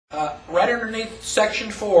right underneath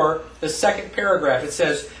Section 4, the second paragraph, it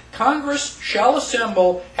says, Congress shall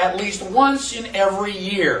assemble at least once in every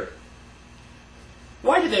year.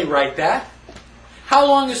 Why did they write that? How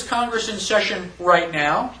long is Congress in session right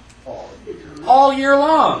now? All year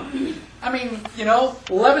long. I mean,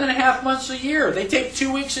 11 and a half months a year. They take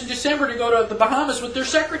 2 weeks in December to go to the Bahamas with their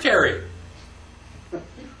secretary.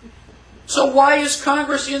 So why is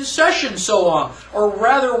Congress in session so long? Or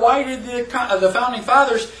rather, why did the Founding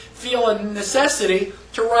Fathers feel a necessity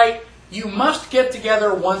to write, you must get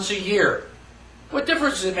together once a year? What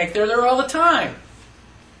difference does it make? They're there all the time.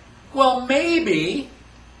 Well, maybe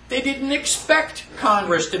they didn't expect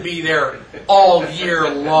Congress to be there all year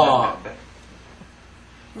long.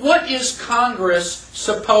 What is Congress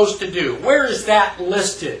supposed to do? Where is that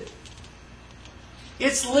listed?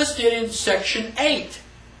 It's listed in Section 8.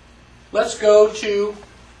 Let's go to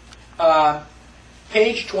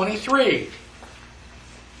page 23.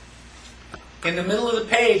 In the middle of the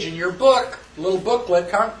page in your book, little booklet,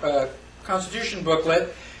 Constitution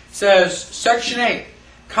booklet, says, Section 8,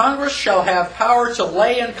 Congress shall have power to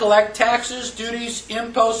lay and collect taxes, duties,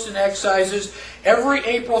 imposts, and excises every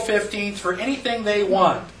April 15th for anything they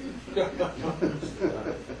want.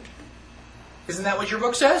 Isn't that what your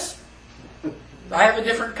book says? I have a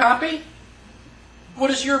different copy? What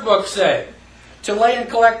does your book say? To lay and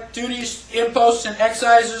collect duties, imposts, and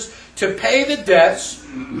excises, to pay the debts,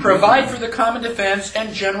 provide for the common defense,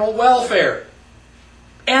 and general welfare.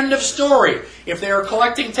 End of story. If they are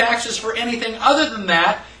collecting taxes for anything other than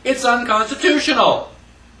that, it's unconstitutional.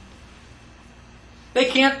 They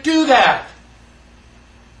can't do that.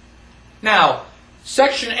 Now,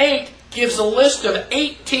 Section 8 gives a list of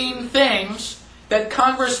 18 things that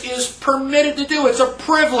Congress is permitted to do. It's a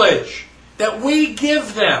privilege that we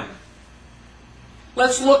give them.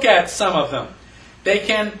 Let's look at some of them. They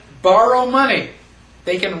can borrow money.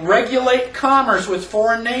 They can regulate commerce with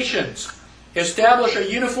foreign nations. Establish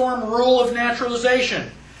a uniform rule of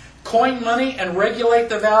naturalization. Coin money and regulate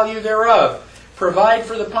the value thereof. Provide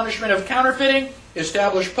for the punishment of counterfeiting.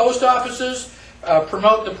 Establish post offices.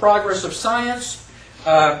 Promote the progress of science.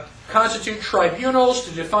 Constitute tribunals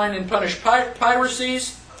to define and punish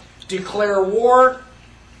piracies. Declare war.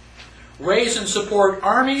 Raise and support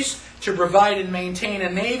armies to provide and maintain a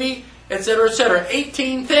navy, etc., etc.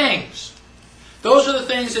 18 things. Those are the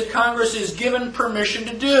things that Congress is given permission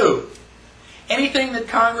to do. Anything that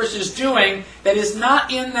Congress is doing that is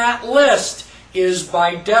not in that list is,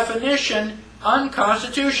 by definition,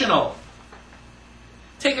 unconstitutional.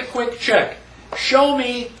 Take a quick check. Show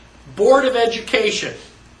me Board of Education.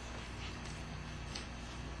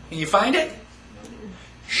 Can you find it?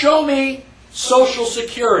 Show me Social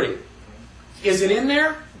Security. Is it in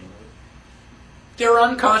there? They're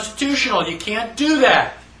unconstitutional. You can't do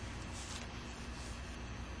that.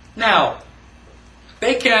 Now,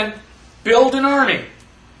 they can build an army.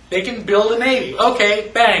 They can build a navy.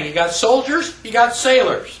 Okay, bang. You got soldiers, you got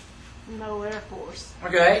sailors. No Air Force.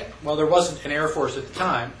 Okay, well, there wasn't an Air Force at the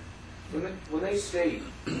time. When they say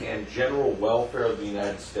and general welfare of the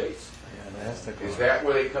United States, is that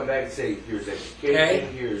where they come back and say, here's education, okay.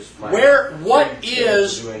 Here's my... What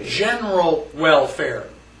is general welfare?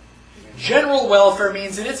 General welfare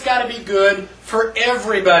means that it's got to be good for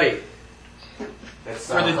everybody.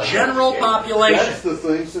 For the general population. That's the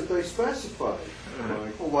things that they specify,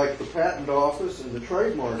 Michael, like the patent office and the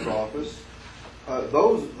trademark office.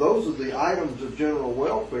 Those are the items of general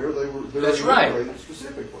welfare. They're That's right.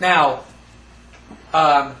 Specifically. Now,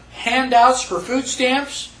 handouts for food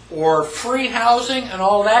stamps or free housing and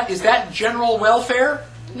all that, is that general welfare?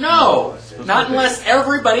 No, not unless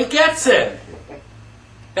everybody gets it.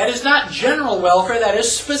 That is not general welfare, that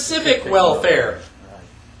is specific welfare.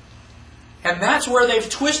 And that's where they've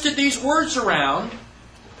twisted these words around.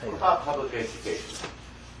 What about public education?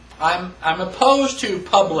 I'm opposed to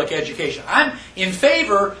public education. I'm in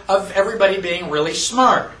favor of everybody being really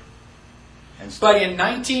smart. But in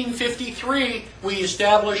 1953, we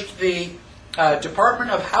established the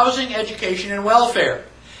Department of Housing, Education, and Welfare.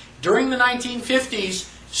 During the 1950s,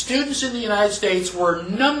 students in the United States were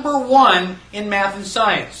 #1 in math and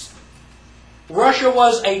science. Russia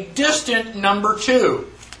was a distant #2.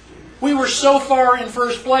 We were so far in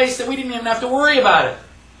first place that we didn't even have to worry about it.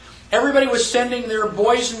 Everybody was sending their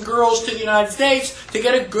boys and girls to the United States to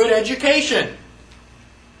get a good education.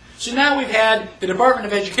 So now we've had the Department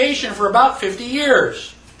of Education for about 50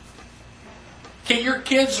 years. Can your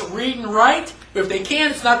kids read and write? If they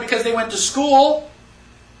can, it's not because they went to school.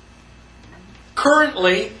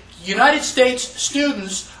 Currently, United States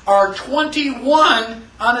students are 21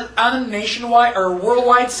 on a nationwide or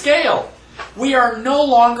worldwide scale. We are no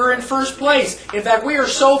longer in first place. In fact, we are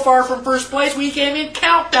so far from first place, we can't even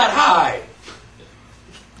count that high.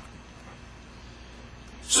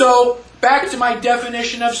 So, back to my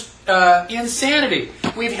definition of insanity.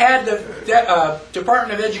 We've had the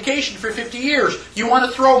Department of Education for 50 years. You want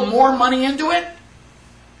to throw more money into it?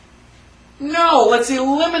 No, let's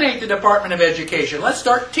eliminate the Department of Education. Let's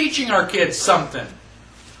start teaching our kids something.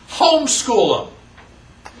 Homeschool them.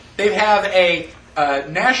 They have a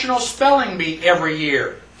national spelling bee every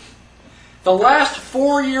year. The last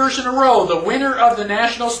 4 years in a row, the winner of the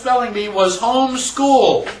national spelling bee was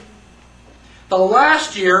homeschooled. The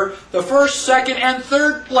last year, the first, second, and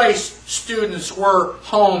third place students were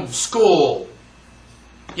homeschooled.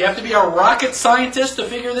 You have to be a rocket scientist to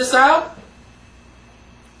figure this out?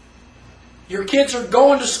 Your kids are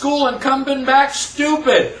going to school and coming back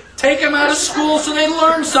stupid. Take them out of school so they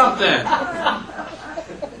learn something.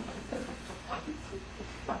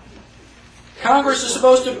 Congress is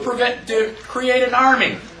supposed to create an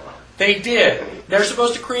army. They did. They're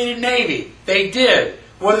supposed to create a navy. They did.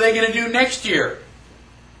 What are they going to do next year?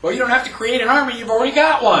 Well, you don't have to create an army. You've already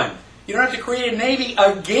got one. You don't have to create a navy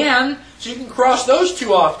again, so you can cross those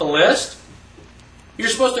two off the list. You're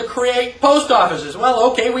supposed to create post offices.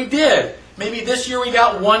 Well, okay, we did. Maybe this year we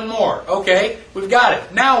got one more. Okay, we've got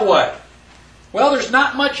it. Now what? Well, there's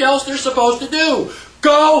not much else they're supposed to do.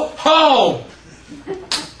 Go home!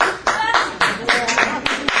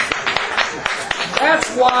 That's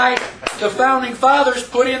why the Founding Fathers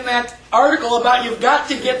put in that article about you've got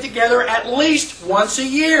to get together at least once a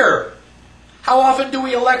year. How often do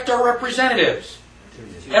we elect our representatives?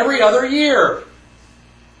 Every other year.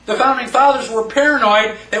 The Founding Fathers were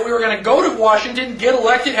paranoid that we were going to go to Washington, get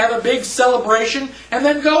elected, have a big celebration, and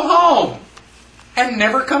then go home. And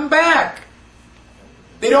never come back.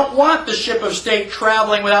 They don't want the ship of state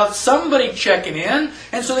traveling without somebody checking in.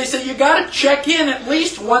 And so they say, you've got to check in at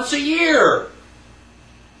least once a year.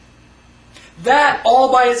 That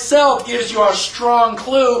all by itself gives you a strong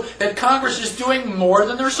clue that Congress is doing more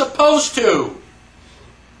than they're supposed to.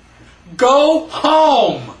 Go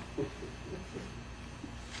home.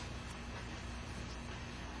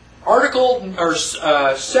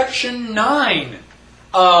 Section 9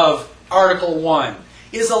 of Article 1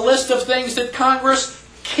 is a list of things that Congress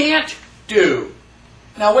can't do.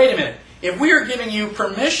 Now wait a minute. If we are giving you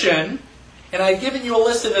permission, and I've given you a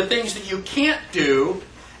list of the things that you can't do,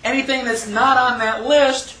 anything that's not on that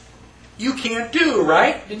list, you can't do,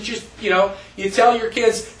 right? Didn't you, you tell your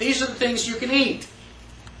kids, these are the things you can eat.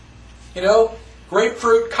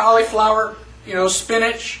 Grapefruit, cauliflower,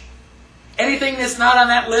 spinach. Anything that's not on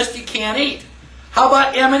that list, you can't eat. How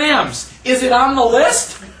about M&Ms? Is it on the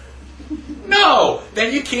list? No,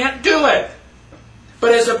 then you can't do it.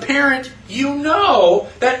 But as a parent, you know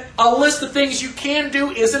that a list of things you can do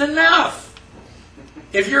isn't enough.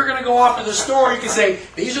 If you're going to go off to the store, you can say,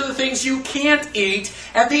 these are the things you can't eat,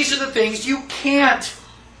 and these are the things you can't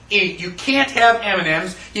eat. You can't have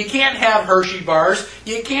M&Ms, you can't have Hershey bars,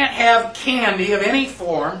 you can't have candy of any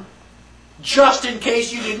form, just in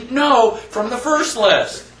case you didn't know from the first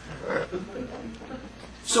list.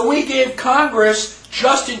 So we gave Congress,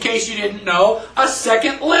 just in case you didn't know, a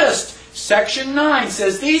second list. Section 9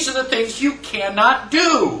 says these are the things you cannot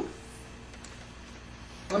do.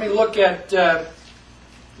 Let me look at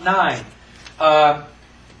 9. On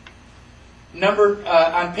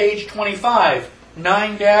page 25,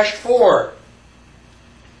 9-4.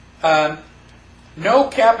 No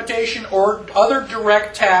capitation or other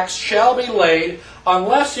direct tax shall be laid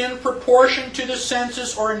unless in proportion to the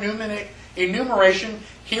census or enumeration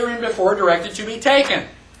hereinbefore directed to be taken.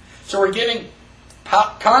 So we're giving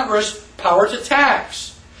Congress power to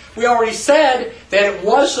tax. We already said that it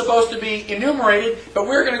was supposed to be enumerated, but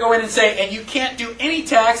we're going to go in and say, and you can't do any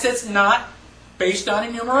tax that's not based on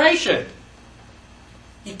enumeration.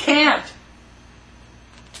 You can't.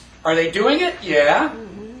 Are they doing it? Yeah.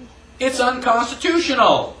 It's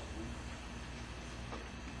unconstitutional.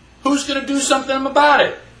 Who's going to do something about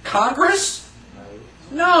it? Congress?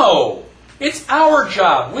 No. It's our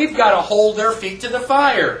job. We've got to hold their feet to the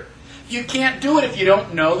fire. You can't do it if you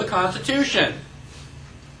don't know the Constitution.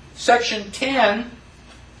 Section 10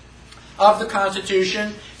 of the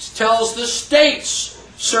Constitution tells the states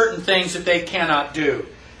certain things that they cannot do.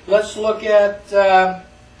 Let's look at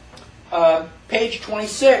page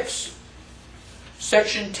 26,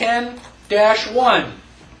 Section 10-1.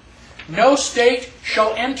 No state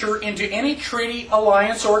shall enter into any treaty,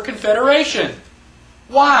 alliance, or confederation.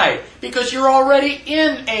 Why? Because you're already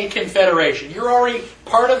in a confederation. You're already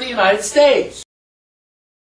part of the United States.